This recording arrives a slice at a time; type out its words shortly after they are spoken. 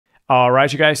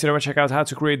Alright you guys, today we're going to check out how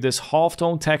to create this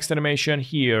halftone text animation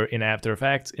here in After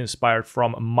Effects, inspired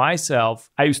from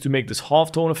myself. I used to make this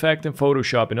halftone effect in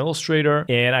Photoshop and Illustrator,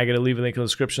 and I'm going to leave a link in the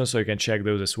description so you can check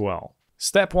those as well.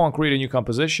 Step 1, create a new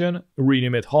composition,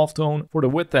 rename it halftone. For the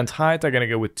width and height, I'm going to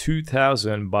go with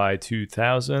 2000 by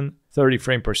 2000, 30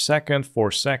 frames per second,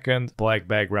 4 seconds, black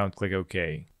background, click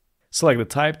OK. Select the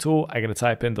type tool, I'm going to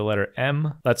type in the letter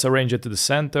M. Let's arrange it to the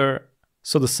center.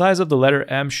 So the size of the letter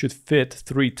M should fit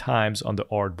 3 times on the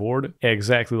artboard,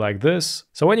 exactly like this.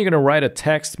 So when you're going to write a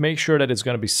text, make sure that it's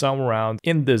going to be somewhere around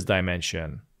in this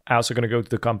dimension. I'm also going to go to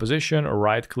the composition,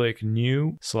 right click,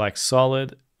 new, select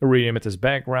solid, rename it as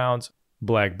background,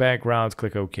 black background,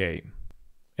 click OK.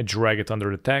 And drag it under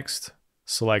the text,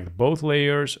 select both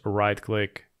layers, right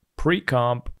click,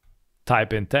 pre-comp,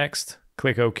 type in text,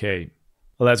 click OK.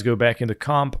 Let's go back into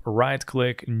comp, right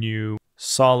click, new,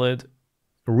 solid,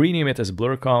 rename it as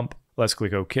blur comp. Let's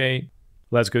click OK.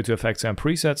 Let's go to effects and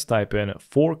presets, type in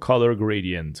 4 color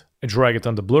gradient, drag it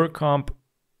on the blur comp,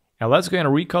 and let's go and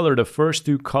recolor the first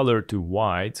 2 color to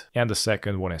white and the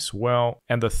second one as well,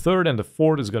 and the third and the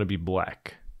fourth is going to be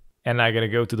black. And I'm going to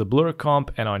go to the blur comp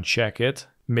and uncheck it,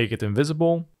 make it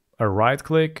invisible, a right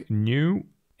click, new,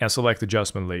 and select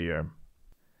adjustment layer.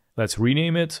 Let's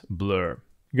rename it blur.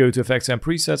 Go to effects and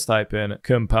presets, type in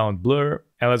compound blur,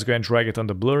 and let's go and drag it on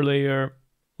the blur layer.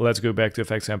 Let's go back to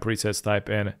effects and presets, type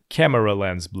in camera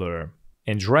lens blur,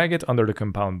 and drag it under the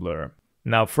compound blur.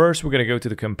 Now first we're going to go to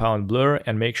the compound blur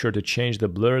and make sure to change the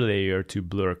blur layer to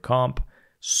blur comp,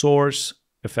 source,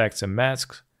 effects and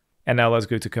masks. And now let's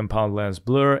go to compound lens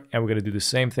blur, and we're going to do the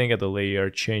same thing at the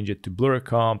layer, change it to blur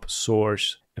comp,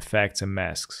 source, effects and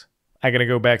masks. I'm going to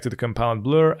go back to the compound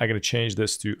blur, I'm going to change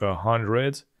this to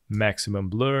 100, maximum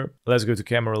blur. Let's go to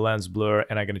camera lens blur,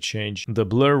 and I'm going to change the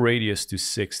blur radius to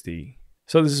 60.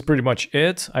 So this is pretty much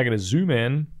it. I'm going to zoom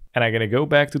in, and I'm going to go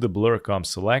back to the blur comp,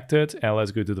 select it, and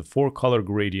let's go to the 4 color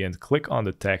gradient, click on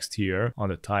the text here on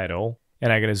the title,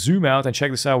 and I'm going to zoom out and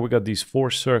check this out. We got these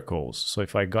 4 circles. So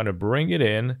if I'm going to bring it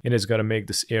in, it is going to make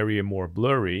this area more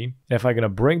blurry. And if I'm going to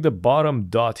bring the bottom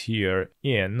dot here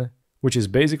in, which is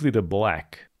basically the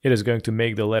black, it is going to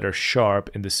make the letter sharp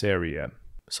in this area.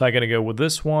 So I'm going to go with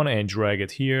this one and drag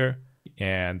it here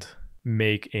and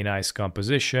make a nice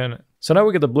composition. So now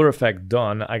we get the blur effect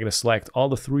done. I'm going to select all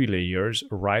the 3 layers,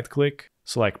 right click,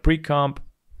 select pre-comp,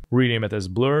 rename it as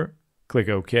blur, click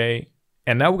OK.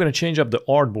 And now we're going to change up the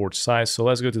artboard size. So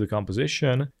let's go to the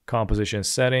composition, composition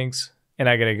settings, and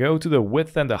I'm going to go to the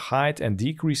width and the height and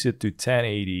decrease it to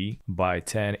 1080 by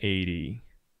 1080.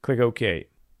 Click OK.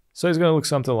 So it's going to look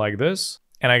something like this.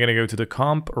 And I'm going to go to the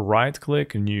comp, right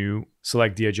click, new,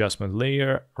 select the adjustment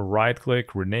layer, right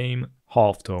click, rename,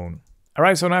 halftone.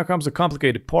 Alright, so now comes the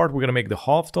complicated part. We're going to make the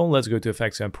halftone. Let's go to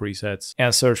effects and presets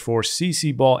and search for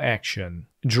CC ball action.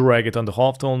 Drag it on the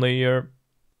halftone layer.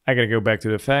 I'm going to go back to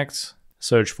the effects,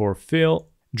 search for fill,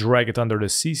 drag it under the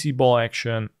CC ball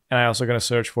action, and I'm also going to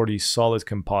search for the solid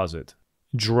composite.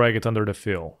 Drag it under the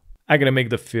fill. I'm going to make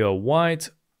the fill white,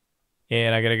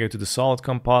 and I'm going to go to the solid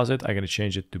composite. I'm going to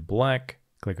change it to black.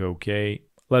 Click OK.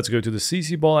 Let's go to the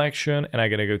CC ball action, and I'm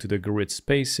going to go to the grid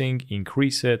spacing,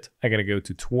 increase it. I'm going to go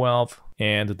to 12,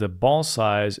 and the ball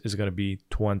size is going to be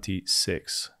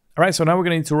 26. All right, so now we're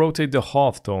going to need to rotate the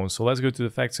halftone. So let's go to the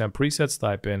effects and presets,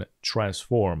 type in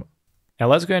transform. And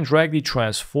let's go and drag the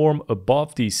transform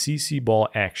above the CC ball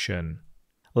action.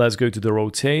 Let's go to the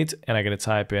rotate, and I'm going to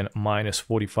type in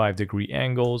 -45°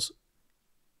 angles,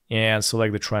 and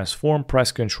select the transform,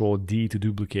 press Ctrl D to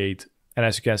duplicate. And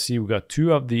as you can see, we got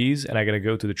 2 of these, and I'm going to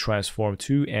go to the transform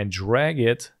 2 and drag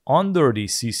it under the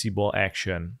CC ball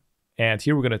action. And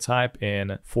here we're going to type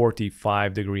in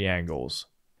 45° angles.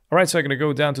 All right, so I'm going to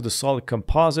go down to the solid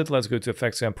composite. Let's go to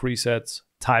effects and presets,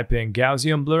 type in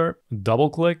Gaussian blur, double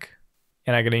click,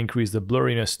 and I'm going to increase the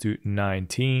blurriness to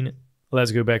 19.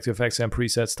 Let's go back to effects and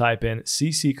presets, type in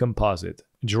CC composite,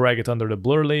 drag it under the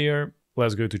blur layer.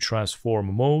 Let's go to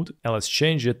transform mode, and let's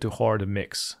change it to hard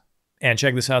mix. And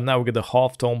check this out, now we get the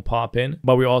halftone pop in,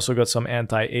 but we also got some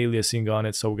anti-aliasing on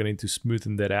it, so we're going to need to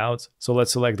smoothen that out. So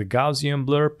let's select the Gaussian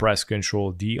blur, press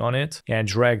Ctrl D on it, and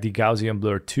drag the Gaussian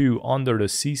blur 2 under the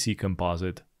CC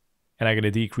composite. And I'm going to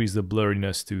decrease the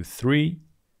blurriness to 3.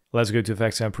 Let's go to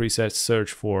effects and presets,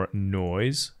 search for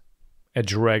noise, and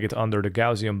drag it under the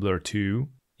Gaussian blur 2,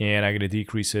 and I'm going to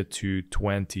decrease it to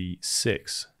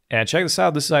 26. And check this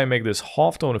out, this is how you make this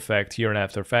halftone effect here in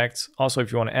After Effects. Also,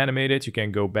 if you want to animate it, you can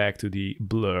go back to the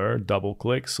blur, double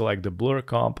click, select the blur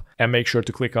comp, and make sure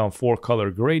to click on 4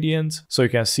 color gradient so you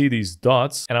can see these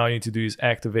dots. And all you need to do is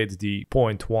activate the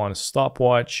 0.1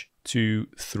 stopwatch, 2,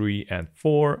 3, and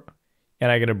 4.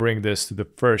 And I'm going to bring this to the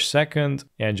first second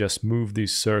and just move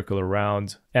this circle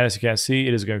around. And as you can see,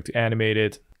 it is going to animate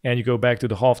it. And you go back to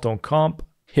the halftone comp,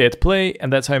 hit play,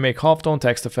 and that's how you make halftone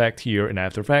text effect here in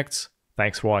After Effects.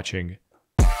 Thanks for watching.